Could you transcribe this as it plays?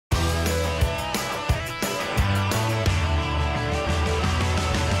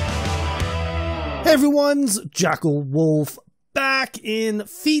Hey everyone's Jackal Wolf back in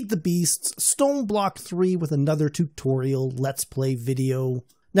Feed the Beasts Stoneblock 3 with another tutorial let's play video.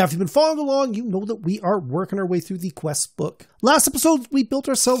 Now if you've been following along, you know that we are working our way through the quest book. Last episode we built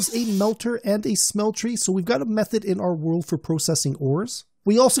ourselves a melter and a smeltery, so we've got a method in our world for processing ores.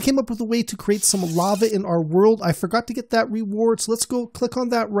 We also came up with a way to create some lava in our world. I forgot to get that reward, so let's go click on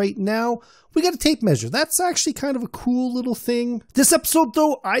that right now. We got a tape measure. That's actually kind of a cool little thing. This episode,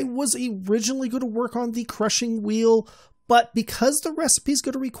 though, I was originally going to work on the crushing wheel, but because the recipe is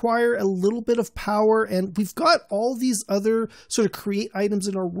going to require a little bit of power, and we've got all these other sort of create items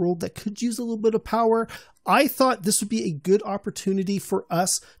in our world that could use a little bit of power, I thought this would be a good opportunity for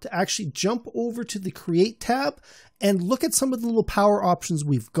us to actually jump over to the Create tab and look at some of the little power options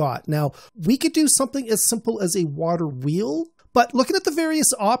we've got. Now, we could do something as simple as a water wheel, but looking at the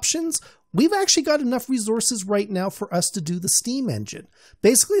various options, we've actually got enough resources right now for us to do the steam engine.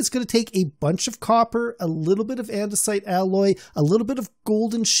 Basically, it's going to take a bunch of copper, a little bit of andesite alloy, a little bit of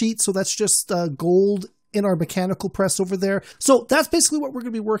golden sheet, so that's just gold in our mechanical press over there. So that's basically what we're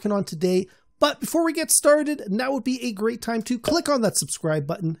going to be working on today. But before we get started, now would be a great time to click on that subscribe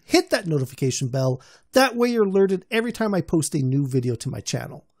button, hit that notification bell. That way you're alerted every time I post a new video to my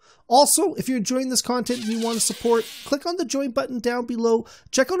channel. Also, if you're enjoying this content and you want to support, click on the join button down below.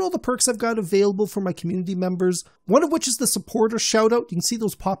 Check out all the perks I've got available for my community members, one of which is the supporter shout out. You can see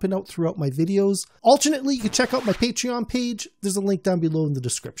those popping out throughout my videos. Alternately, you can check out my Patreon page. There's a link down below in the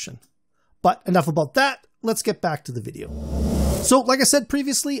description. But enough about that. Let's get back to the video. So, like I said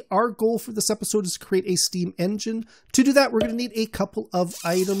previously, our goal for this episode is to create a steam engine. To do that, we're going to need a couple of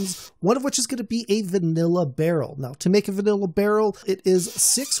items, one of which is going to be a vanilla barrel. Now, to make a vanilla barrel, it is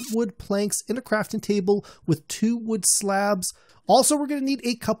 6 wood planks in a crafting table with 2 wood slabs. Also, we're going to need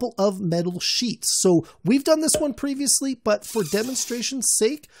a couple of metal sheets. So we've done this one previously, but for demonstration's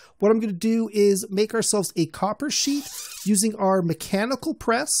sake, what I'm going to do is make ourselves a copper sheet using our mechanical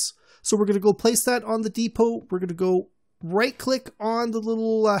press. So we're going to go place that on the depot. We're going to go right click on the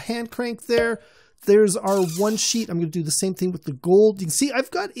little hand crank there. There's our one sheet. I'm going to do the same thing with the gold. You can see I've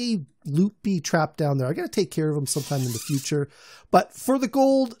got a loopy trap down there. I got to take care of them sometime in the future. But for the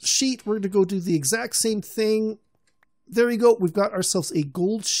gold sheet, we're going to go do the exact same thing. There we go. We've got ourselves a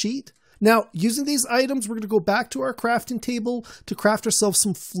gold sheet. Now, using these items, we're going to go back to our crafting table to craft ourselves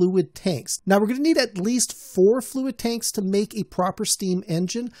some fluid tanks. Now, we're going to need at least 4 fluid tanks to make a proper steam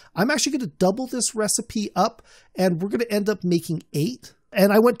engine. I'm actually going to double this recipe up, and we're going to end up making 8.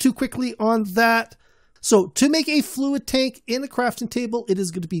 And I went too quickly on that. So, to make a fluid tank in a crafting table, it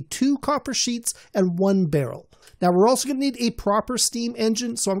is going to be 2 copper sheets and 1 barrel. Now, we're also going to need a proper steam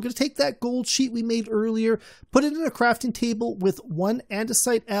engine, so I'm going to take that gold sheet we made earlier, put it in a crafting table with 1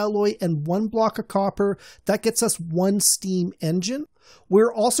 andesite alloy and 1 block of copper. That gets us 1 steam engine.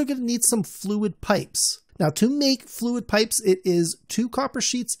 We're also going to need some fluid pipes. Now, to make fluid pipes, it is 2 copper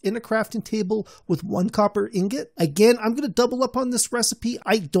sheets in a crafting table with 1 copper ingot. Again, I'm going to double up on this recipe.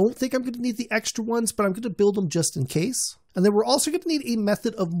 I don't think I'm going to need the extra ones, but I'm going to build them just in case. And then we're also going to need a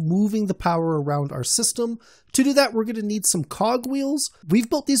method of moving the power around our system. To do that, we're going to need some cogwheels. We've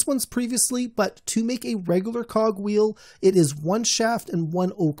built these ones previously, but to make a regular cogwheel, it is 1 shaft and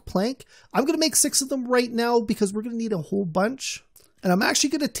 1 oak plank. I'm going to make 6 of them right now because we're going to need a whole bunch. And I'm actually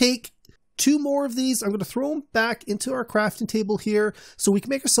going to take 2 more of these. I'm going to throw them back into our crafting table here so we can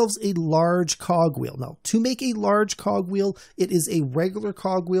make ourselves a large cogwheel. Now, to make a large cogwheel, it is a regular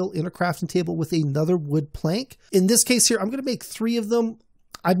cogwheel in a crafting table with another wood plank. In this case here, I'm going to make 3 of them.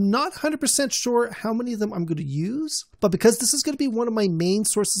 I'm not 100% sure how many of them I'm going to use, but because this is going to be one of my main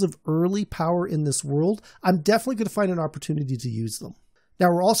sources of early power in this world, I'm definitely going to find an opportunity to use them. Now,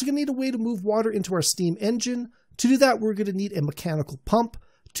 we're also going to need a way to move water into our steam engine. To do that, we're going to need a mechanical pump.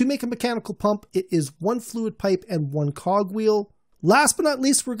 To make a mechanical pump, it is 1 fluid pipe and 1 cogwheel. Last but not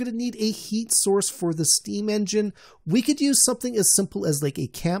least, we're going to need a heat source for the steam engine. We could use something as simple as like a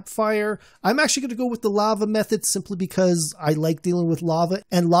campfire. I'm actually going to go with the lava method simply because I like dealing with lava,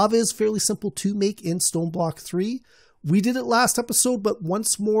 and lava is fairly simple to make in Stoneblock 3. We did it last episode, but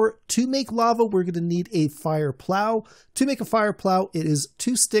once more, to make lava, we're going to need a fire plow. To make a fire plow, it is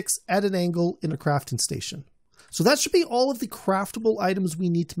 2 sticks at an angle in a crafting station. So that should be all of the craftable items we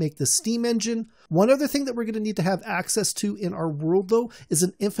need to make the steam engine. One other thing that we're going to need to have access to in our world, though, is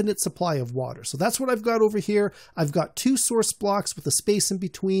an infinite supply of water. So that's what I've got over here. I've got 2 source blocks with a space in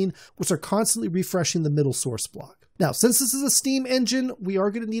between, which are constantly refreshing the middle source block. Now, since this is a steam engine, we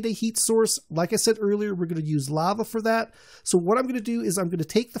are going to need a heat source. Like I said earlier, we're going to use lava for that. So what I'm going to do is I'm going to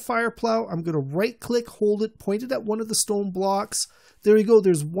take the fire plow, I'm going to right click, hold it, point it at one of the stone blocks. There you go.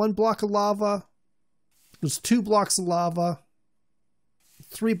 There's 1 block of lava. There's 2 blocks of lava,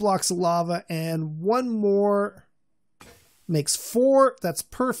 3 blocks of lava, and 1 more makes 4. That's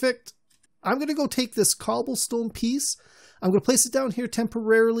perfect. I'm going to go take this cobblestone piece. I'm going to place it down here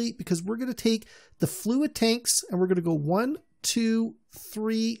temporarily because we're going to take the fluid tanks and we're going to go 1, 2,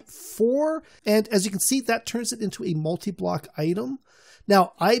 3, 4. And as you can see, that turns it into a multi-block item.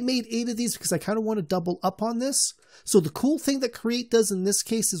 Now, I made 8 of these because I kind of want to double up on this. So the cool thing that Create does in this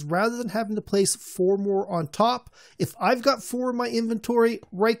case is rather than having to place 4 more on top, if I've got 4 in my inventory,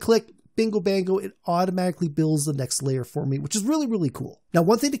 right click, bingo bango, it automatically builds the next layer for me, which is really, really cool. Now,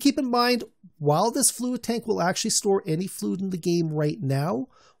 one thing to keep in mind, while this fluid tank will actually store any fluid in the game right now,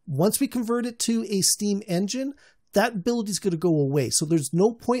 once we convert it to a steam engine, that ability is going to go away. So there's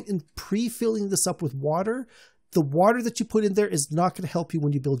no point in pre-filling this up with water. The water that you put in there is not going to help you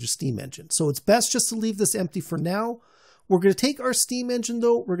when you build your steam engine. So it's best just to leave this empty for now. We're going to take our steam engine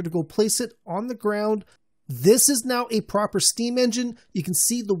though. We're going to go place it on the ground. This is now a proper steam engine. You can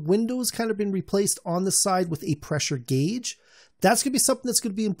see the windows kind of been replaced on the side with a pressure gauge. That's going to be something that's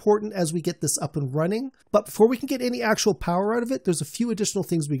going to be important as we get this up and running. But before we can get any actual power out of it, there's a few additional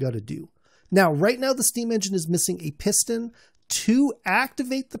things we got to do. Now, right now the steam engine is missing a piston. To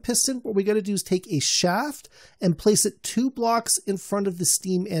activate the piston, what we got to do is take a shaft and place it 2 blocks in front of the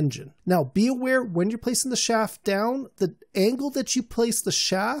steam engine. Now, be aware when you're placing the shaft down, the angle that you place the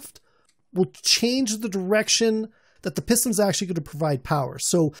shaft will change the direction that the piston is actually going to provide power.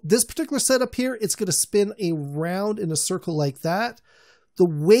 So this particular setup here, it's going to spin around in a circle like that. The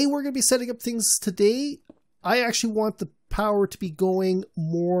way we're going to be setting up things today, I actually want the power to be going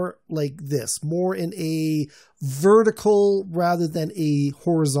more like this, more in a vertical rather than a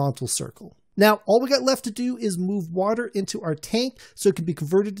horizontal circle. Now, all we got left to do is move water into our tank so it can be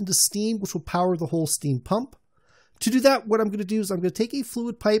converted into steam, which will power the whole steam pump. To do that, what I'm going to do is I'm going to take a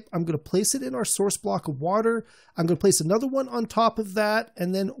fluid pipe, I'm going to place it in our source block of water, I'm going to place another one on top of that,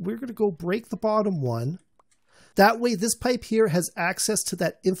 and then we're going to go break the bottom one. That way, this pipe here has access to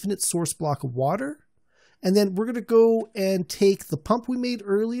that infinite source block of water. And then we're going to go and take the pump we made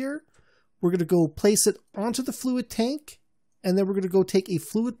earlier. We're going to go place it onto the fluid tank. And then we're going to go take a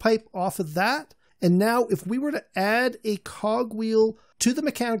fluid pipe off of that. And now if we were to add a cogwheel to the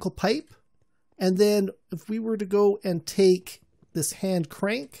mechanical pipe, and then if we were to go and take this hand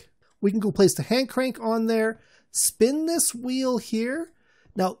crank, we can go place the hand crank on there, spin this wheel here.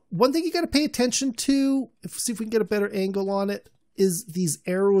 Now, one thing you got to pay attention to, see if we can get a better angle on it, is these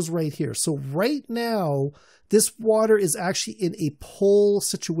arrows right here. So right now, this water is actually in a pull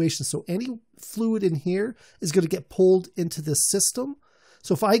situation. So any fluid in here is going to get pulled into this system.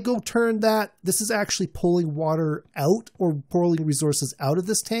 So if I go turn that, this is actually pulling water out or pulling resources out of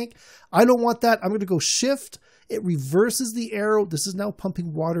this tank. I don't want that. I'm going to go shift. It reverses the arrow. This is now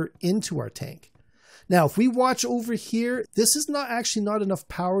pumping water into our tank. Now, if we watch over here, this is not enough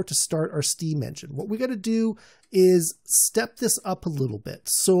power to start our steam engine. What we got to do is step this up a little bit.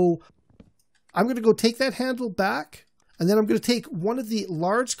 So I'm going to go take that handle back, and then I'm going to take one of the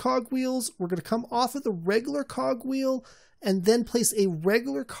large cogwheels. We're going to come off of the regular cogwheel and then place a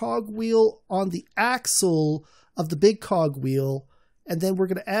regular cogwheel on the axle of the big cogwheel. And then we're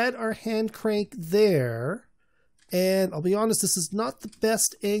going to add our hand crank there. And I'll be honest, this is not the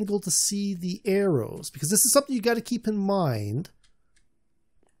best angle to see the arrows because this is something you got to keep in mind.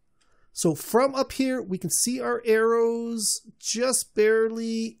 So from up here, we can see our arrows just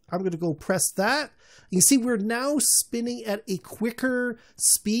barely. I'm going to go press that. You can see we're now spinning at a quicker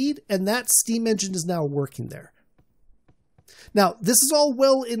speed, and that steam engine is now working there. Now, this is all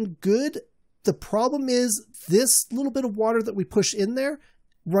well and good. The problem is this little bit of water that we push in there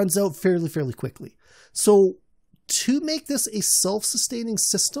runs out fairly quickly. So to make this a self-sustaining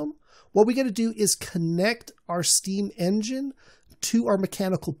system, what we got to do is connect our steam engine to our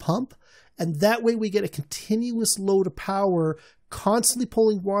mechanical pump. And that way we get a continuous load of power, constantly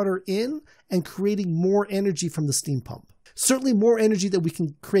pulling water in and creating more energy from the steam pump. Certainly more energy than we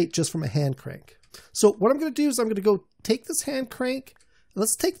can create just from a hand crank. So what I'm going to do is I'm going to go take this hand crank.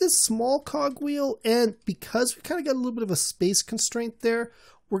 Let's take this small cogwheel, and because we kind of got a little bit of a space constraint there,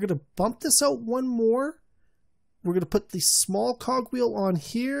 we're going to bump this out one more. We're going to put the small cogwheel on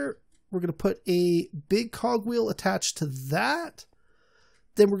here. We're going to put a big cogwheel attached to that.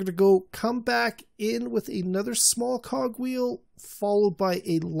 Then we're going to go come back in with another small cogwheel, followed by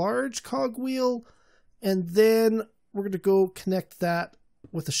a large cogwheel. And then we're going to go connect that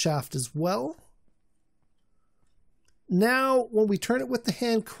with a shaft as well. Now, when we turn it with the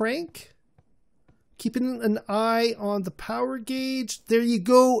hand crank, keeping an eye on the power gauge, there you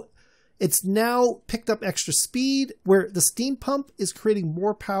go. It's now picked up extra speed where the steam pump is creating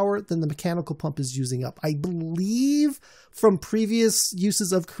more power than the mechanical pump is using up. I believe from previous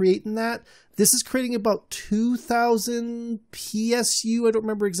uses of creating that, this is creating about 2,000 PSU. I don't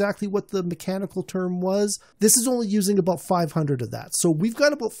remember exactly what the mechanical term was. This is only using about 500 of that. So we've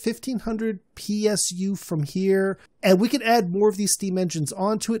got about 1,500 PSU from here, and we can add more of these steam engines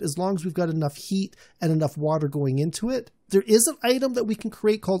onto it as long as we've got enough heat and enough water going into it. There is an item that we can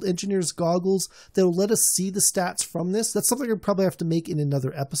create called Engineer's Goggles that will let us see the stats from this. That's something I probably have to make in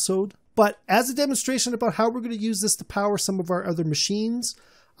another episode. But as a demonstration about how we're going to use this to power some of our other machines,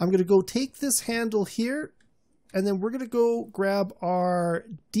 I'm going to go take this handle here, and then we're going to go grab our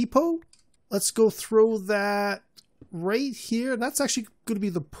depot. Let's go throw that right here. And that's actually going to be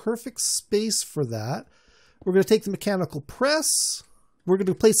the perfect space for that. We're going to take the mechanical press. We're going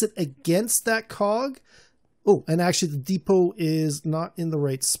to place it against that cog. Oh, and actually the depot is not in the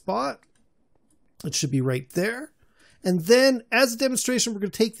right spot. It should be right there. And then as a demonstration, we're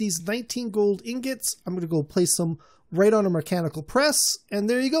going to take these 19 gold ingots. I'm going to go place them right on a mechanical press. And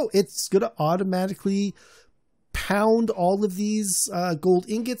there you go. It's going to automatically pound all of these gold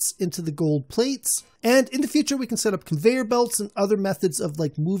ingots into the gold plates. And in the future, we can set up conveyor belts and other methods of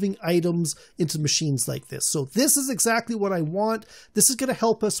like moving items into machines like this. So this is exactly what I want. This is going to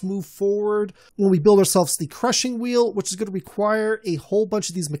help us move forward when we build ourselves the crushing wheel, which is going to require a whole bunch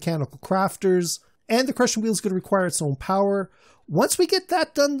of these mechanical crafters. And the crushing wheel is going to require its own power. Once we get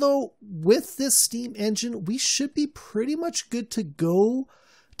that done, though, with this steam engine, we should be pretty much good to go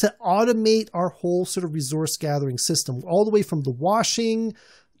to automate our whole sort of resource gathering system, all the way from the washing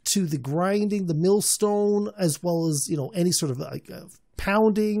to the grinding, the millstone, as well as, you know, any sort of like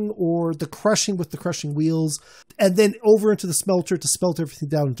pounding or the crushing with the crushing wheels, and then over into the smelter to smelt everything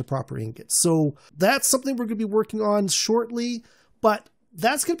down into proper ingots. So that's something we're going to be working on shortly, but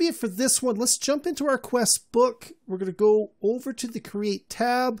that's going to be it for this one. Let's jump into our quest book. We're going to go over to the Create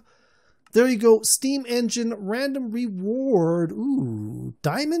tab. There you go. Steam engine, random reward. Ooh,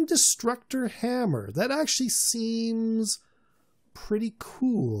 Diamond Destructor Hammer. That actually seems pretty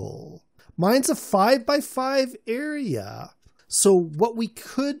cool. Mine's a 5x5 area. So what we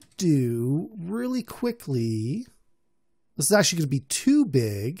could do really quickly, this is actually going to be too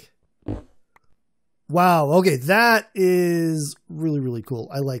big. Wow, okay, that is really, really cool.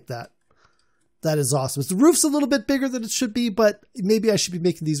 I like that. That is awesome. The roof's a little bit bigger than it should be, but maybe I should be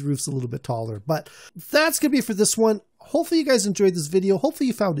making these roofs a little bit taller. But that's going to be it for this one. Hopefully you guys enjoyed this video. Hopefully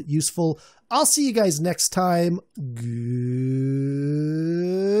you found it useful. I'll see you guys next time.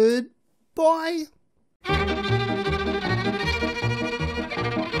 Goodbye.